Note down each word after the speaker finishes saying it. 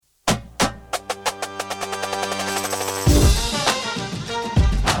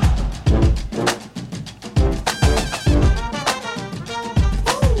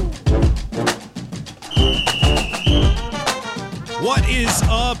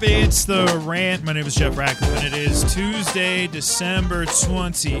It's The Rant. My name is Jeff Ratcliffe, and it is Tuesday, December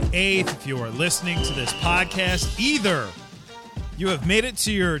 28th. If you are listening to this podcast, either you have made it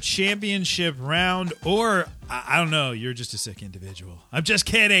to your championship round, or, I don't know, you're just a sick individual. I'm just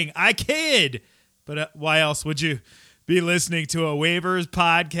kidding. I kid. But why else would you be listening to a Waivers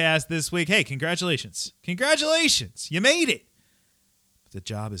podcast this week? Hey, congratulations. Congratulations. You made it. But the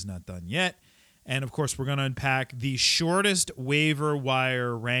job is not done yet. And, of course, we're going to unpack the shortest waiver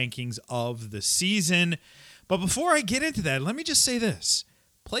wire rankings of the season. But before I get into that, let me just say this.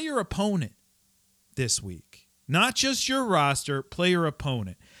 Play your opponent this week. Not just your roster, play your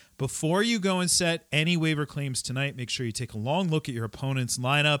opponent. Before you go and set any waiver claims tonight, make sure you take a long look at your opponent's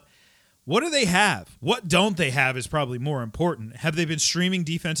lineup. What do they have? What don't they have is probably more important. Have they been streaming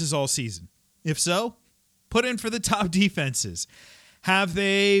defenses all season? If so, put in for the top defenses. Have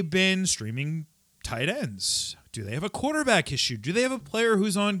they been streaming tight ends? Do they have a quarterback issue? Do they have a player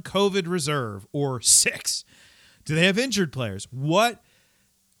who's on COVID reserve or 6? Do they have injured players? What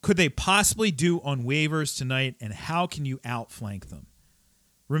could they possibly do on waivers tonight, and how can you outflank them?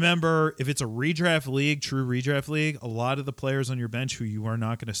 Remember, if it's a redraft league, true redraft league, a lot of the players on your bench who you are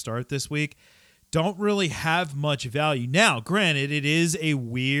not going to start this week don't really have much value. Now, granted, it is a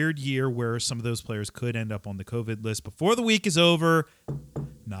weird year where some of those players could end up on the COVID list before the week is over.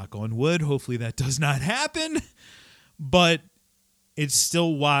 Knock on wood. Hopefully that does not happen. But it's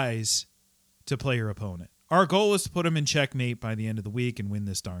still wise to play your opponent. Our goal is to put them in checkmate by the end of the week and win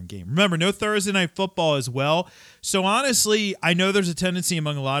this darn game. Remember, no Thursday night football as well. So honestly, I know there's a tendency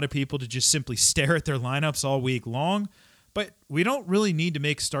among a lot of people to just simply stare at their lineups all week long. But we don't really need to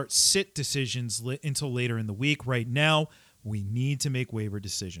make start-sit decisions until later in the week. Right now, we need to make waiver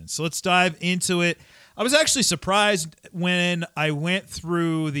decisions. So let's dive into it. I was actually surprised when I went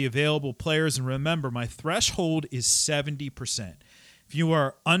through the available players. And remember, my threshold is 70%. If you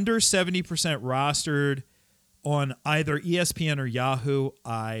are under 70% rostered on either ESPN or Yahoo,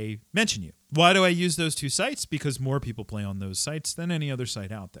 I mention you. Why do I use those two sites? Because more people play on those sites than any other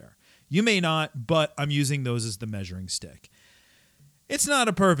site out there. You may not, but I'm using those as the measuring stick. It's not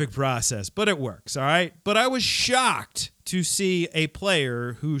a perfect process, but it works, all right? But I was shocked to see a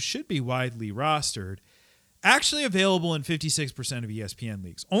player who should be widely rostered actually available in 56% of ESPN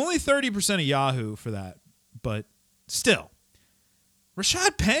leagues. Only 30% of Yahoo for that, but still.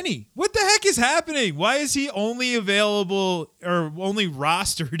 Rashad Penny, what the heck is happening? Why is he only available or only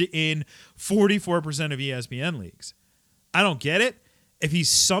rostered in 44% of ESPN leagues? I don't get it. If he's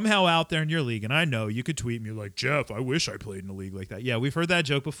somehow out there in your league, and I know you could tweet me like, Jeff, I wish I played in a league like that. Yeah, we've heard that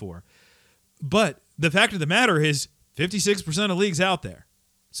joke before. But the fact of the matter is 56% of leagues out there.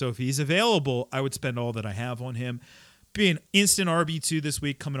 So if he's available, I would spend all that I have on him. Be an instant RB2 this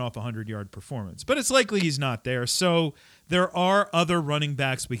week coming off a 100-yard performance. But it's likely he's not there. So there are other running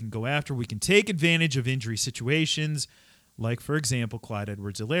backs we can go after. We can take advantage of injury situations, like, for example, Clyde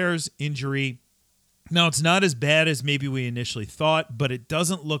Edwards-Helaire's injury. Now, it's not as bad as maybe we initially thought, but it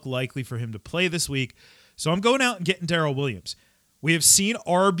doesn't look likely for him to play this week. So I'm going out and getting Darrell Williams. We have seen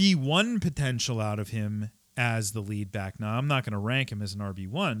RB1 potential out of him as the lead back. Now, I'm not going to rank him as an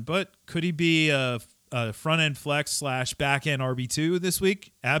RB1, but could he be a front-end flex / back-end RB2 this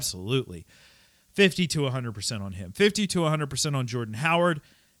week? Absolutely. 50 to 100% on him. 50 to 100% on Jordan Howard.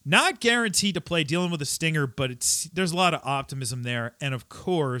 Not guaranteed to play, dealing with a stinger, but there's a lot of optimism there. And, of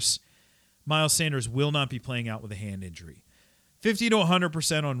course, Miles Sanders will not be playing out with a hand injury. 50 to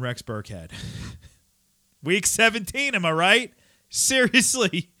 100% on Rex Burkhead. Week 17, am I right?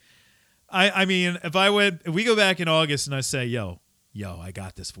 Seriously. I mean, if we go back in August and I say, yo, I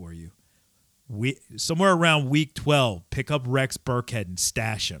got this for you. Somewhere around week 12, pick up Rex Burkhead and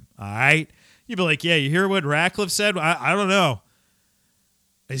stash him. All right? You'd be like, yeah, you hear what Ratcliffe said? I don't know.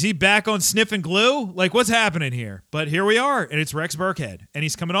 Is he back on sniff and glue? Like, what's happening here? But here we are, and it's Rex Burkhead, and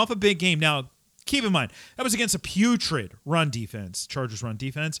he's coming off a big game. Now, keep in mind, that was against a putrid run defense, Chargers run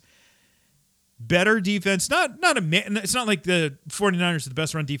defense. Better defense, it's not like the 49ers are the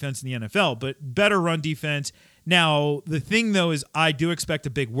best run defense in the NFL, but better run defense. Now, the thing, though, is I do expect a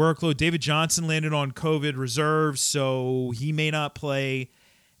big workload. David Johnson landed on COVID reserve, so he may not play.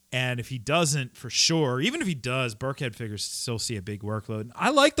 And if he doesn't, for sure, even if he does, Burkhead figures still see a big workload. I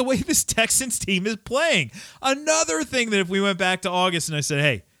like the way this Texans team is playing. Another thing that if we went back to August and I said,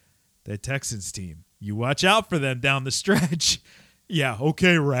 hey, the Texans team, you watch out for them down the stretch. Yeah,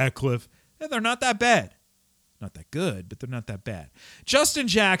 okay, Ratcliffe. And they're not that bad. Not that good, but they're not that bad. Justin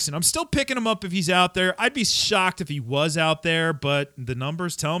Jackson, I'm still picking him up if he's out there. I'd be shocked if he was out there, but the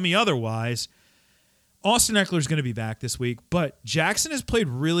numbers tell me otherwise. Austin Eckler is going to be back this week, but Jackson has played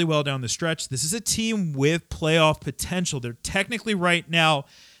really well down the stretch. This is a team with playoff potential. They're technically right now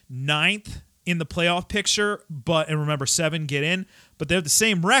ninth in the playoff picture, and remember, 7 get in, but they have the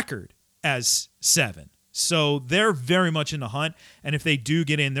same record as 7. So they're very much in the hunt, and if they do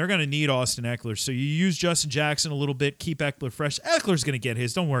get in, they're going to need Austin Eckler. So you use Justin Jackson a little bit, keep Eckler fresh. Eckler's going to get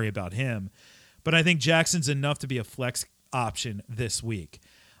his. Don't worry about him. But I think Jackson's enough to be a flex option this week.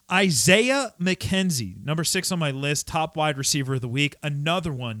 Isaiah McKenzie, number 6 on my list, top wide receiver of the week.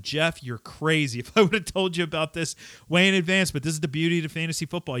 Another one. Jeff, you're crazy. If I would have told you about this way in advance, but this is the beauty of fantasy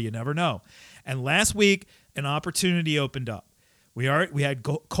football. You never know. And last week, an opportunity opened up. We had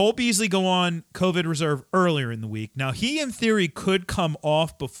Cole Beasley go on COVID reserve earlier in the week. Now, he, in theory, could come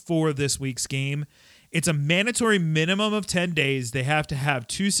off before this week's game. It's a mandatory minimum of 10 days. They have to have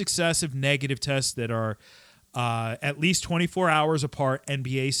 2 successive negative tests that are at least 24 hours apart and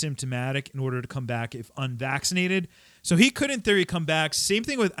be asymptomatic in order to come back if unvaccinated. So he could, in theory, come back. Same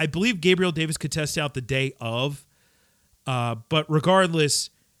thing with, I believe Gabriel Davis could test out the day of. But regardless,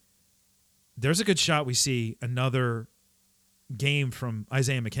 there's a good shot we see another game from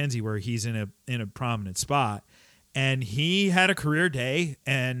Isaiah McKenzie where he's in a prominent spot, and he had a career day,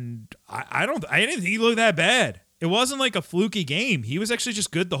 and I didn't think he looked that bad. It wasn't like a fluky game. He was actually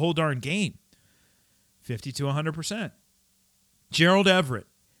just good the whole darn game. 50 to 100%. Gerald Everett,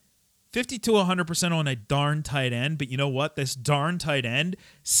 50 to 100% on a darn tight end, but you know what? This darn tight end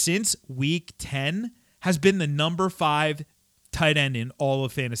since week 10 has been the number 5 tight end in all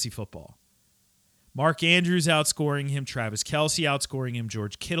of fantasy football. Mark Andrews outscoring him, Travis Kelce outscoring him,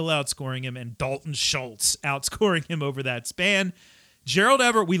 George Kittle outscoring him, and Dalton Schultz outscoring him over that span. Gerald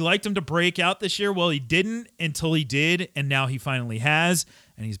Everett, we liked him to break out this year. Well, he didn't until he did, and now he finally has,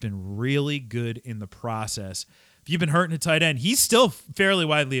 and he's been really good in the process. If you've been hurting a tight end, he's still fairly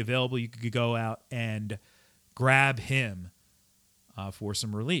widely available. You could go out and grab him for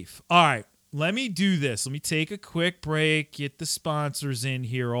some relief. All right. Let me do this. Let me take a quick break, get the sponsors in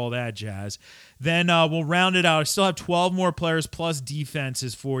here, all that jazz. Then we'll round it out. I still have 12 more players plus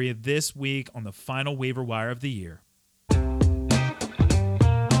defenses for you this week on the final waiver wire of the year.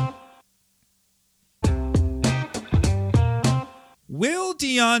 Will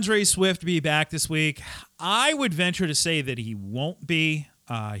DeAndre Swift be back this week? I would venture to say that he won't be.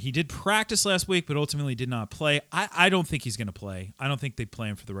 He did practice last week, but ultimately did not play. I don't think he's going to play. I don't think they play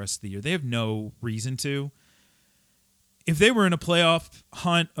him for the rest of the year. They have no reason to. If they were in a playoff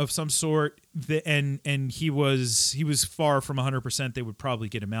hunt of some sort, and he was far from 100%, they would probably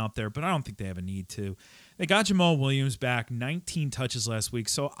get him out there, but I don't think they have a need to. They got Jamal Williams back, 19 touches last week,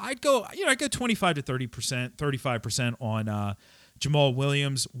 so I'd go 25 to 30%, 35% on Jamal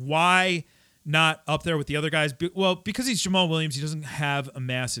Williams. Why not up there with the other guys? Well, because he's Jamal Williams, he doesn't have a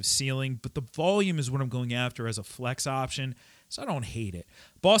massive ceiling, but the volume is what I'm going after as a flex option, so I don't hate it.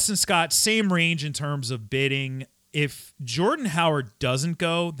 Boston Scott, same range in terms of bidding. If Jordan Howard doesn't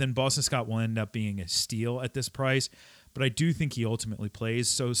go, then Boston Scott will end up being a steal at this price, but I do think he ultimately plays,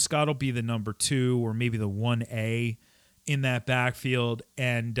 so Scott will be the number 2 or maybe the 1A in that backfield,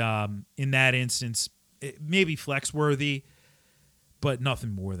 and in that instance, it may be flex-worthy, but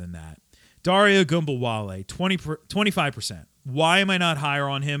nothing more than that. Dario Gumbawale, 25%. Why am I not higher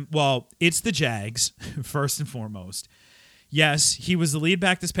on him? Well, it's the Jags, first and foremost. Yes, he was the lead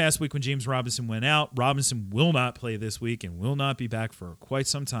back this past week when James Robinson went out. Robinson will not play this week and will not be back for quite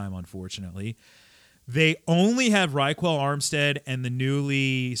some time, unfortunately. They only have Raquel Armstead and the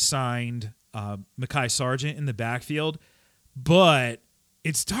newly signed Mekhi Sargent in the backfield, but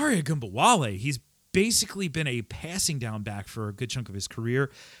it's Dario Gumbawale. He's basically been a passing down back for a good chunk of his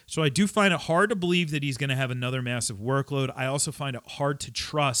career. So I do find it hard to believe that he's going to have another massive workload. I also find it hard to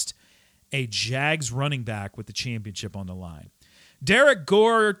trust a Jags running back with the championship on the line. Derek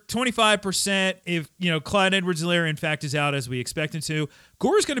Gore, 25%. If, Clyde Edwards-Helaire, in fact, is out as we expect him to,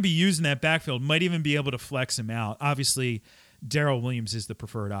 Gore's going to be used in that backfield, might even be able to flex him out. Obviously, Darrell Williams is the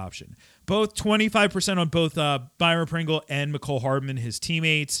preferred option. Both 25% on both Byron Pringle and McCole Hardman, his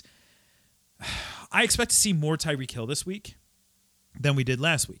teammates. I expect to see more Tyreek Hill this week than we did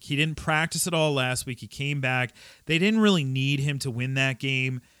last week. He didn't practice at all last week. He came back. They didn't really need him to win that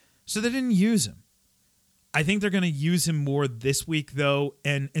game, so they didn't use him. I think they're going to use him more this week, though,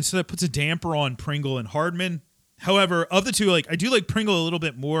 and so that puts a damper on Pringle and Hardman. However, of the two, I do like Pringle a little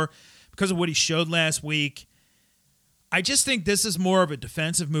bit more because of what he showed last week. I just think this is more of a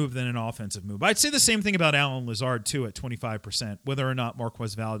defensive move than an offensive move. I'd say the same thing about Allen Lazard, too, at 25%, whether or not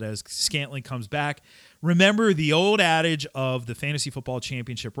Marquez Valdes-Scantling comes back. Remember the old adage of the fantasy football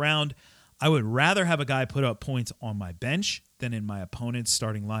championship round. I would rather have a guy put up points on my bench than in my opponent's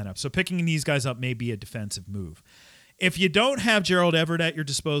starting lineup. So picking these guys up may be a defensive move. If you don't have Gerald Everett at your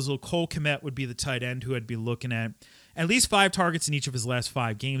disposal, Cole Kmet would be the tight end who I'd be looking at. at least 5 targets in each of his last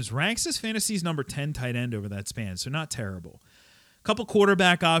 5 games, ranks as fantasy's number 10 tight end over that span, so not terrible. Couple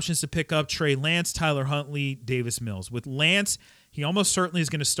quarterback options to pick up: Trey Lance, Tyler Huntley, Davis Mills. With Lance, he almost certainly is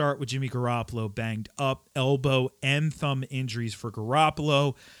going to start with Jimmy Garoppolo banged up, elbow and thumb injuries for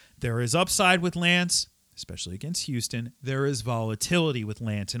Garoppolo. There is upside with Lance, especially against Houston. There is volatility with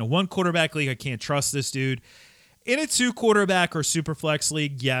Lance. In a 1-quarterback league, I can't trust this dude. In a 2-quarterback or super flex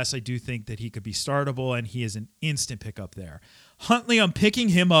league, yes, I do think that he could be startable, and he is an instant pickup there. Huntley, I'm picking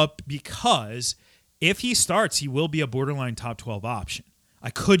him up because if he starts, he will be a borderline top 12 option.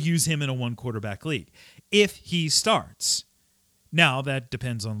 I could use him in a 1-quarterback league if he starts. Now, that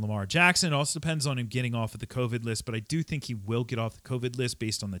depends on Lamar Jackson. It also depends on him getting off of the COVID list, but I do think he will get off the COVID list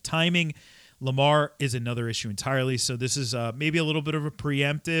based on the timing. Lamar is another issue entirely, so this is maybe a little bit of a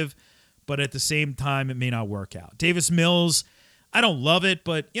preemptive, but at the same time, it may not work out. Davis Mills, I don't love it,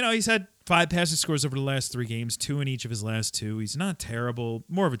 but he's had 5 passing scores over the last 3 games, 2 in each of his last 2. He's not terrible.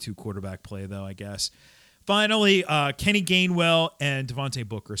 More of a 2-quarterback play, though, I guess. Finally, Kenny Gainwell and Devontae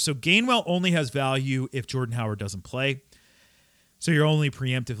Booker. So Gainwell only has value if Jordan Howard doesn't play. So you're only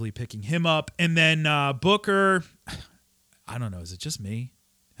preemptively picking him up. And then Booker, I don't know, is it just me?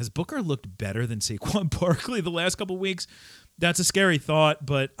 Has Booker looked better than Saquon Barkley the last couple weeks? That's a scary thought,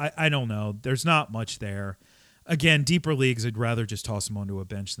 but I don't know. There's not much there. Again, deeper leagues, I'd rather just toss him onto a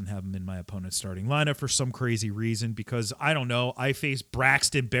bench than have him in my opponent's starting lineup for some crazy reason because, I don't know, I faced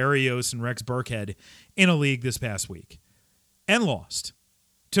Braxton Berrios and Rex Burkhead in a league this past week and lost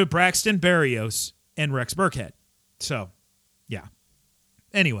to Braxton Berrios and Rex Burkhead. So, yeah.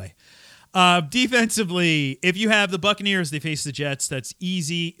 Anyway, defensively, if you have the Buccaneers, they face the Jets. That's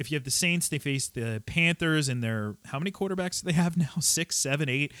easy. If you have the Saints, they face the Panthers, and they're how many quarterbacks do they have now? 6, 7,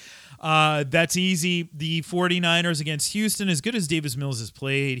 8. That's easy. The 49ers against Houston, as good as Davis Mills has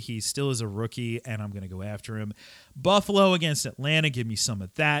played, he still is a rookie, and I'm going to go after him. Buffalo against Atlanta, give me some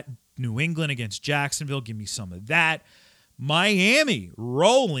of that. New England against Jacksonville, give me some of that. Miami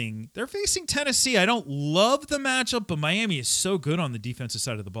rolling. They're facing Tennessee. I don't love the matchup, but Miami is so good on the defensive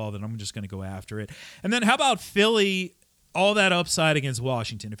side of the ball that I'm just going to go after it. And then how about Philly? All that upside against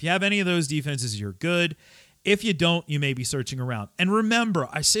Washington. If you have any of those defenses, you're good. If you don't, you may be searching around. And remember,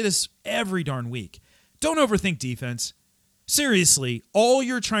 I say this every darn week. Don't overthink defense. Seriously, all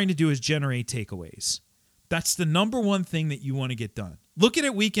you're trying to do is generate takeaways. That's the number one thing that you want to get done. Look at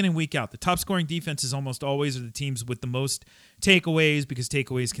it week in and week out. The top scoring defenses almost always are the teams with the most takeaways because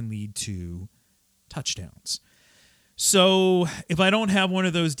takeaways can lead to touchdowns. So if I don't have one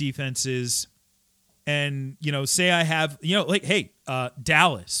of those defenses and, say I have,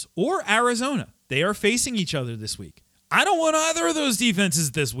 Dallas or Arizona, they are facing each other this week. I don't want either of those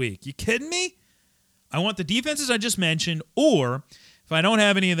defenses this week. You kidding me? I want the defenses I just mentioned, or if I don't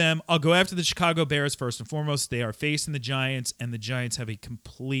have any of them, I'll go after the Chicago Bears first and foremost. They are facing the Giants, and the Giants have a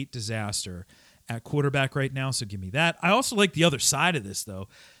complete disaster at quarterback right now, so give me that. I also like the other side of this, though.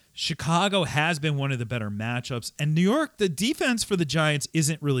 Chicago has been one of the better matchups, and New York, the defense for the Giants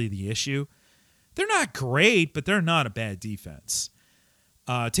isn't really the issue. They're not great, but they're not a bad defense.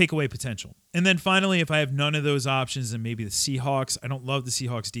 Takeaway potential. And then finally, if I have none of those options, then maybe the Seahawks. I don't love the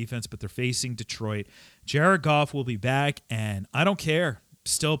Seahawks defense, but they're facing Detroit. Jared Goff will be back, and I don't care.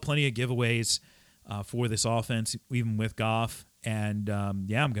 Still plenty of giveaways for this offense, even with Goff. And, I'm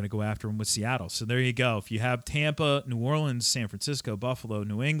going to go after him with Seattle. So there you go. If you have Tampa, New Orleans, San Francisco, Buffalo,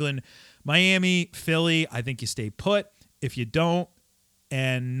 New England, Miami, Philly, I think you stay put. If you don't,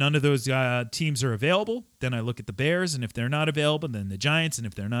 and none of those teams are available, then I look at the Bears, and if they're not available, then the Giants, and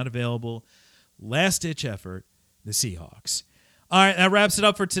if they're not available, last-ditch effort, the Seahawks. All right, that wraps it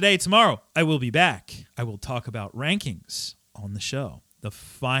up for today. Tomorrow, I will be back. I will talk about rankings on the show, the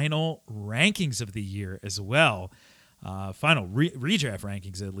final rankings of the year as well. Final redraft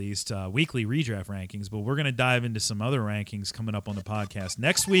rankings, at least, weekly redraft rankings, but we're going to dive into some other rankings coming up on the podcast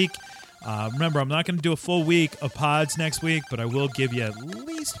next week. Remember, I'm not going to do a full week of pods next week, but I will give you at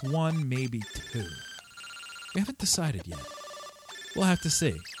least 1, maybe 2. We haven't decided yet. We'll have to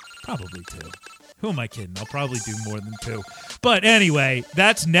see. Probably 2. Who am I kidding? I'll probably do more than 2. But anyway,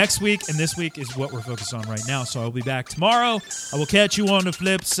 that's next week, and this week is what we're focused on right now. So I'll be back tomorrow. I will catch you on the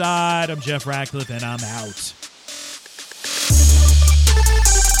flip side. I'm Jeff Ratcliffe, and I'm out.